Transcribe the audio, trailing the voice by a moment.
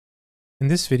In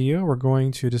this video, we're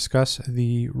going to discuss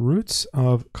the roots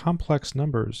of complex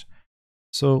numbers.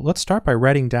 So let's start by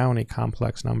writing down a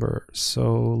complex number.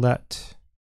 So let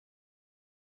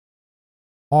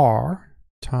r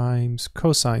times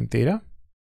cosine theta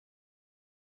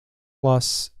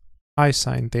plus I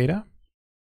sine theta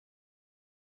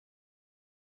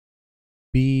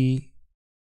be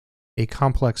a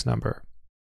complex number.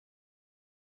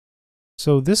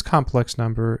 So this complex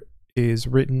number is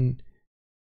written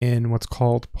in what's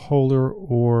called polar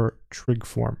or trig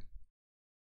form.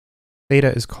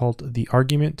 Theta is called the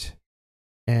argument,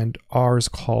 and r is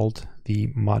called the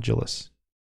modulus.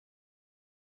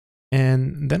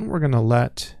 And then we're going to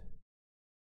let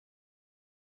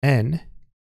n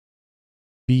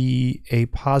be a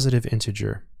positive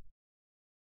integer.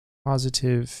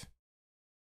 Positive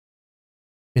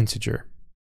integer.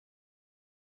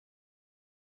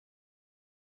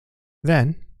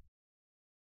 Then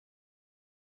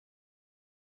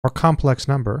our complex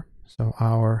number, so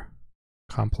our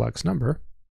complex number,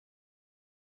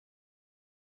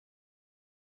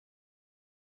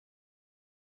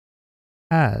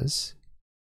 has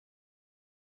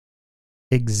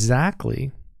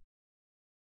exactly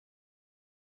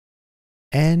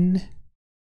n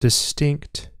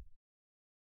distinct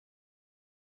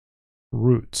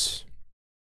roots.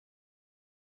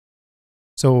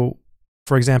 So,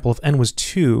 for example, if n was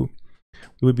 2,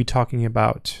 we would be talking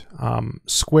about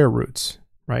square roots,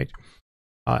 right?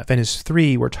 If n is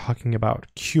 3, we're talking about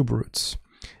cube roots.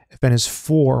 If n is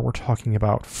 4, we're talking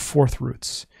about fourth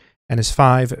roots. N is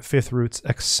 5, fifth roots,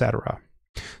 etc.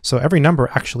 So every number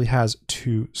actually has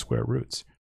 2 square roots.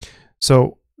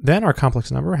 So then our complex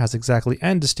number has exactly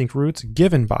n distinct roots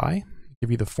given by, I'll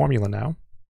give you the formula now,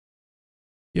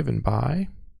 given by,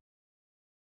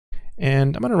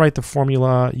 and I'm going to write the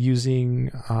formula using,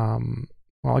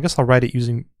 well, I guess I'll write it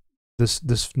using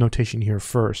this notation here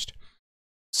first.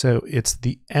 So it's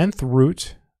the nth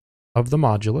root of the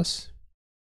modulus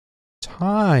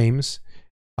times,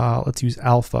 let's use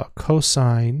alpha,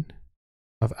 cosine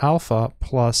of alpha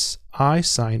plus I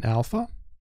sine alpha.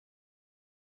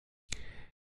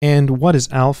 And what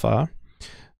is alpha?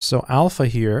 So alpha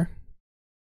here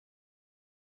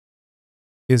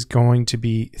is going to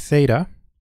be theta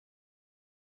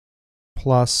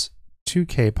plus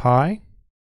 2k pi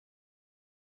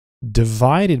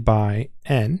divided by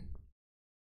n,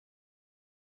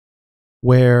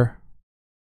 where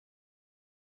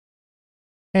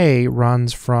k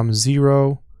runs from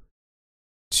 0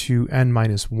 to n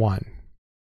minus 1.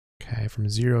 Okay, from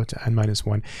 0 to n minus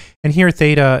 1. And here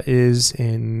theta is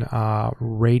in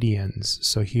radians.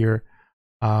 So here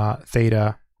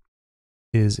theta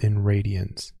is in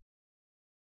radians.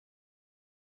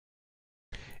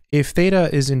 If theta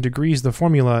is in degrees, the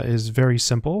formula is very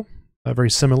simple,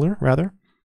 very similar rather,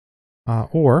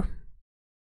 or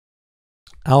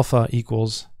alpha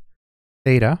equals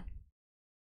theta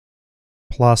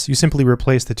plus, you simply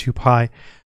replace the 2 pi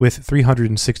with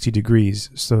 360 degrees.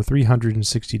 So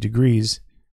 360 degrees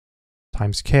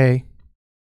times k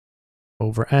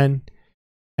over n,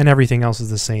 and everything else is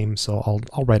the same, so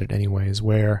I'll write it anyways,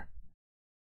 where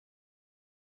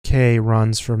k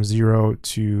runs from 0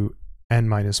 to n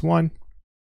minus 1,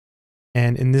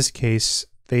 and in this case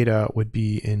theta would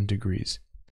be in degrees.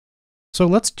 So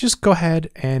let's just go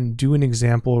ahead and do an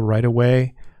example right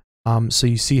away, so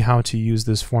you see how to use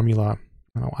this formula.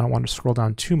 I don't want to scroll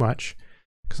down too much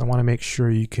because I want to make sure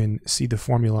you can see the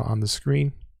formula on the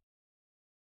screen.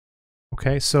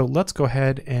 Okay, so let's go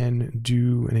ahead and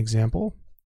do an example.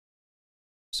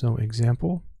 So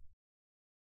example.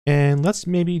 And let's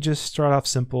maybe just start off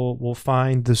simple. We'll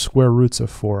find the square roots of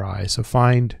 4i. So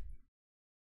find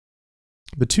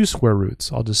the 2 square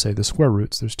roots. I'll just say the square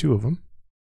roots. There's 2 of them.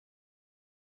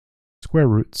 Square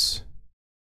roots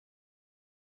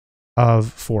of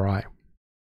 4i.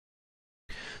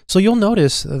 So you'll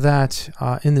notice that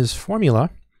in this formula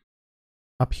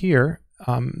up here,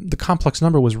 the complex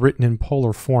number was written in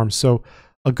polar form. So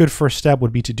a good first step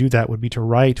would be to do that, would be to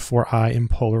write 4i in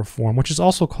polar form, which is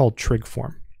also called trig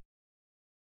form.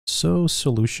 So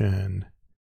solution.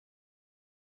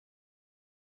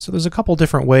 So there's a couple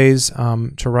different ways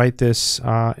to write this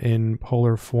in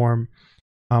polar form.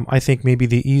 I think maybe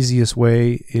the easiest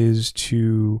way is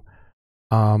to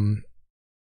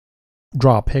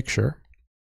draw a picture.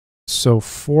 So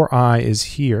 4i is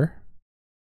here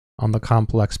on the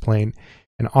complex plane,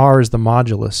 and r is the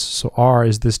modulus. So r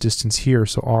is this distance here,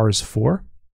 so r is 4.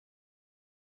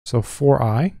 So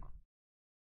 4i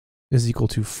is equal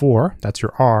to 4, that's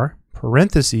your r,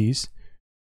 parentheses,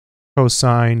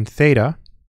 cosine theta,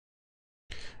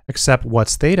 except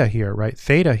what's theta here, right?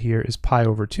 Theta here is pi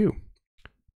over 2.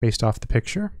 based off the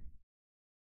picture,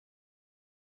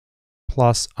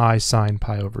 plus I sine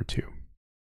pi over 2.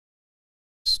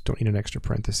 Just don't need an extra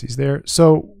parentheses there.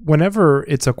 So whenever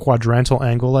it's a quadrantal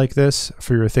angle like this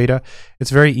for your theta,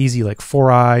 it's very easy, like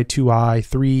 4i, 2i,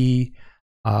 3,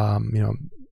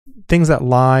 things that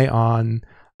lie on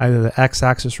either the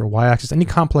x-axis or y-axis. Any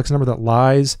complex number that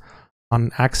lies on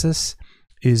an axis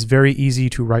is very easy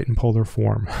to write in polar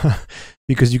form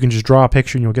because you can just draw a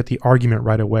picture and you'll get the argument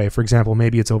right away. For example,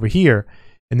 maybe it's over here.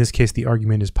 In this case, the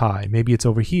argument is pi. Maybe it's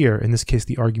over here. In this case,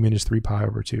 the argument is 3 pi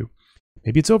over 2.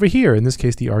 Maybe it's over here. In this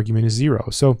case, the argument is 0.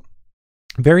 So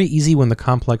very easy when the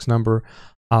complex number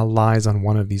lies on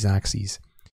one of these axes.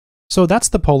 So that's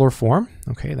the polar form.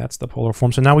 Okay, that's the polar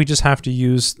form. So now we just have to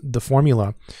use the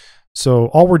formula. So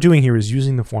all we're doing here is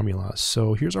using the formula.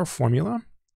 So here's our formula.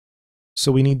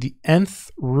 So we need the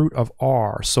nth root of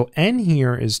r. So n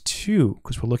here is 2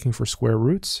 because we're looking for square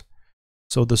roots.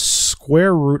 So the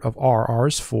square root of r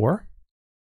is 4,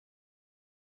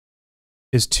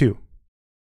 is 2.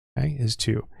 Okay, is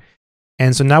 2.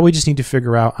 And so now we just need to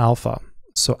figure out alpha.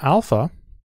 So alpha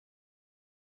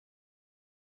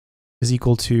is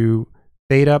equal to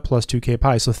theta plus 2k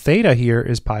pi. So theta here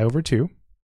is pi over 2.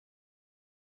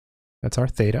 That's our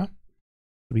theta.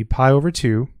 It'll be pi over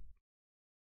 2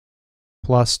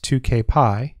 plus 2k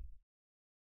pi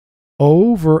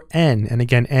over n. And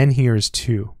again, n here is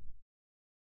 2.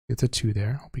 It's a 2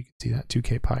 there. I hope you can see that,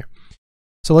 2k pi.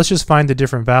 So let's just find the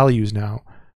different values now.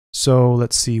 So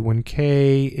let's see, when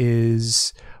k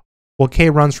is, well, k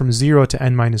runs from 0 to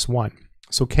n minus 1.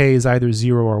 So k is either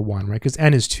 0 or 1, right? Because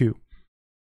n is 2.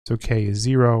 So k is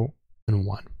 0 and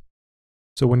 1.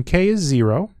 So when k is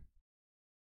 0,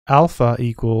 alpha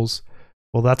equals,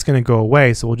 well, that's going to go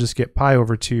away. So we'll just get pi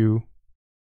over 2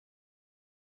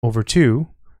 over 2,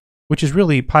 which is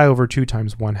really pi over 2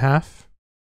 times 1/2,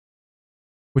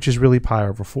 which is really pi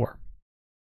over 4.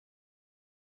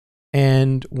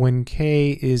 And when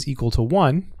k is equal to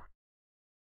 1,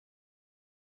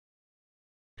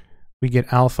 we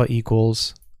get alpha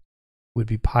equals, would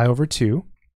be pi over 2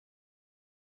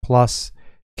 plus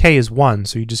k is 1,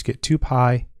 so you just get 2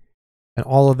 pi, and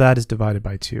all of that is divided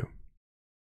by 2.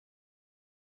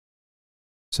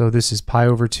 So this is pi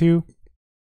over 2,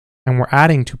 and we're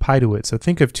adding 2 pi to it. So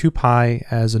think of 2 pi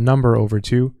as a number over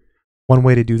 2. One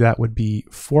way to do that would be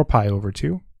 4 pi over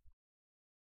 2,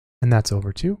 and that's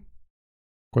over 2.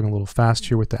 Going a little fast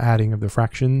here with the adding of the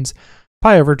fractions.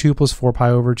 Pi over 2 plus 4 pi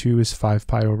over 2 is 5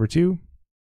 pi over 2.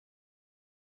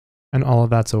 And all of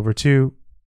that's over 2.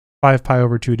 5 pi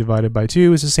over 2 divided by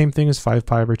 2 is the same thing as 5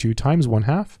 pi over 2 times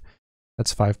 1/2.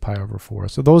 That's 5 pi over 4.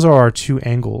 So those are our two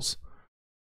angles,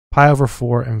 pi over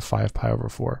 4 and 5 pi over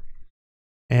 4.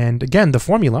 And again, the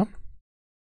formula,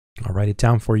 I'll write it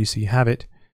down for you so you have it,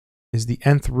 is the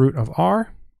nth root of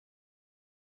r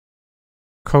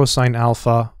cosine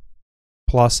alpha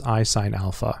plus I sine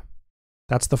alpha.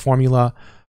 That's the formula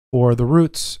for the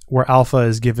roots where alpha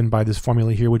is given by this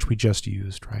formula here, which we just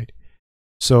used, right?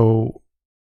 So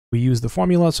we use the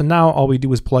formula. So now all we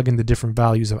do is plug in the different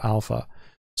values of alpha.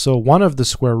 So one of the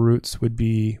square roots would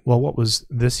be, well, what was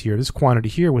this here? This quantity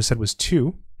here was said was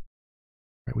 2.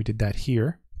 Right, we did that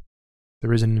here.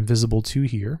 There is an invisible 2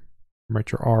 here. Right,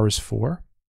 your r is 4.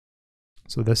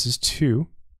 So this is 2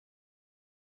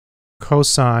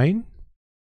 cosine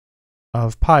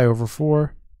of pi over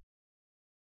 4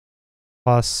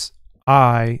 plus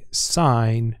I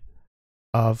sine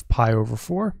of pi over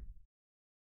 4.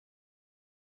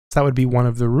 So that would be one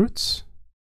of the roots.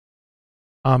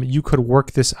 You could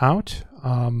work this out.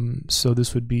 So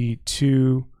this would be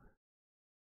 2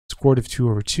 square root of 2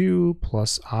 over 2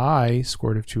 plus I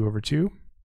square root of 2 over 2.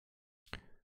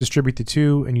 Distribute the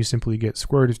 2 and you simply get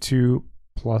square root of 2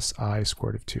 plus I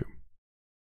square root of 2.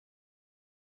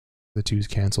 The 2's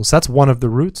cancel. So that's one of the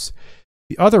roots.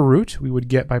 The other root we would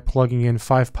get by plugging in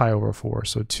 5 pi over 4.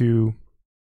 So 2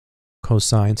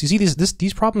 cosine. So you see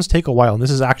these problems take a while, and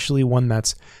this is actually one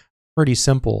that's pretty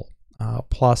simple.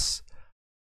 Plus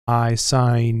I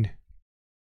sine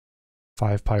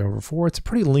 5 pi over 4. It's a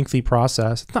pretty lengthy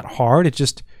process. It's not hard. It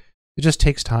just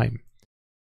takes time.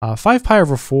 5 pi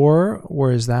over 4,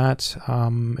 where is that?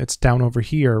 It's down over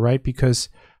here, right? Because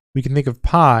we can think of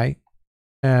pi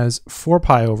as 4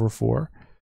 pi over 4.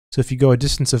 So if you go a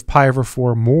distance of pi over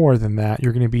 4 more than that,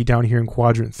 you're going to be down here in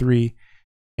quadrant 3.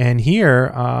 And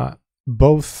here,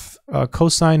 both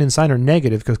cosine and sine are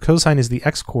negative because cosine is the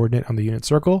x-coordinate on the unit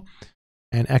circle,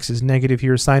 and x is negative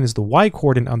here. Sine is the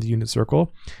y-coordinate on the unit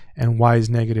circle, and y is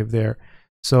negative there.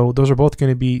 So those are both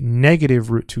going to be negative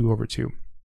root 2 over 2.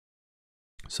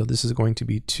 So this is going to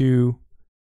be 2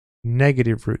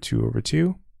 negative root 2 over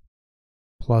 2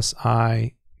 plus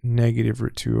I negative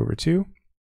root 2 over 2.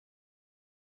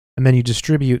 And then you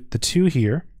distribute the 2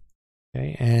 here,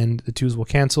 okay, and the 2's will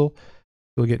cancel.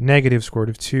 You'll get negative square root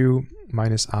of 2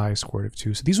 minus I square root of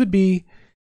 2. So these would be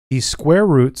the square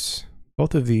roots,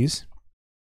 both of these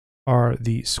are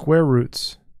the square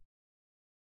roots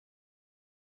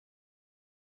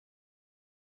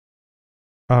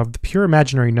of the pure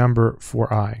imaginary number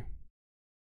for I.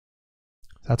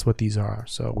 That's what these are.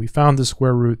 So we found the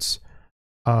square roots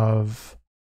of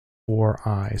for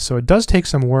I. So it does take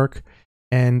some work.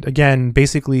 And again,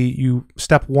 basically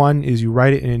step 1 is you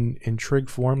write it in trig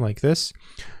form like this.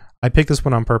 I picked this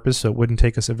one on purpose so it wouldn't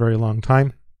take us a very long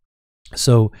time.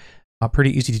 So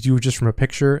pretty easy to do just from a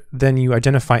picture. Then you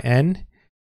identify n.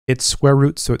 It's square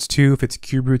roots, so it's 2. If it's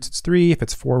cube roots, it's 3. If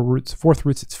it's fourth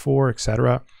roots, it's 4,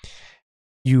 etc.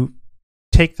 You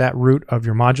take that root of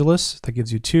your modulus, that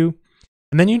gives you 2.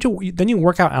 And then you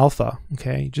work out alpha,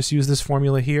 okay? Just use this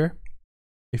formula here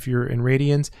if you're in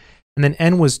radians. And then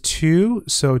n was 2,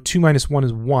 so 2 minus 1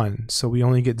 is 1, so we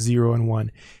only get 0 and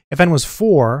 1. If n was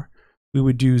 4, we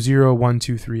would do 0, 1,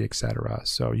 2, 3, etc.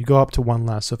 So you go up to 1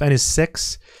 less. So if n is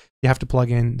 6, you have to plug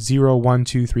in 0, 1,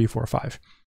 2, 3, 4, 5.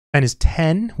 N is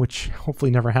 10, which hopefully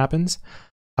never happens.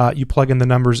 You plug in the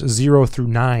numbers 0 through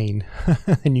 9,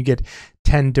 and you get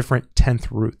 10 different 10th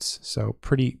roots. So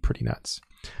pretty nuts.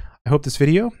 I hope this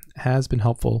video has been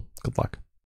helpful. Good luck.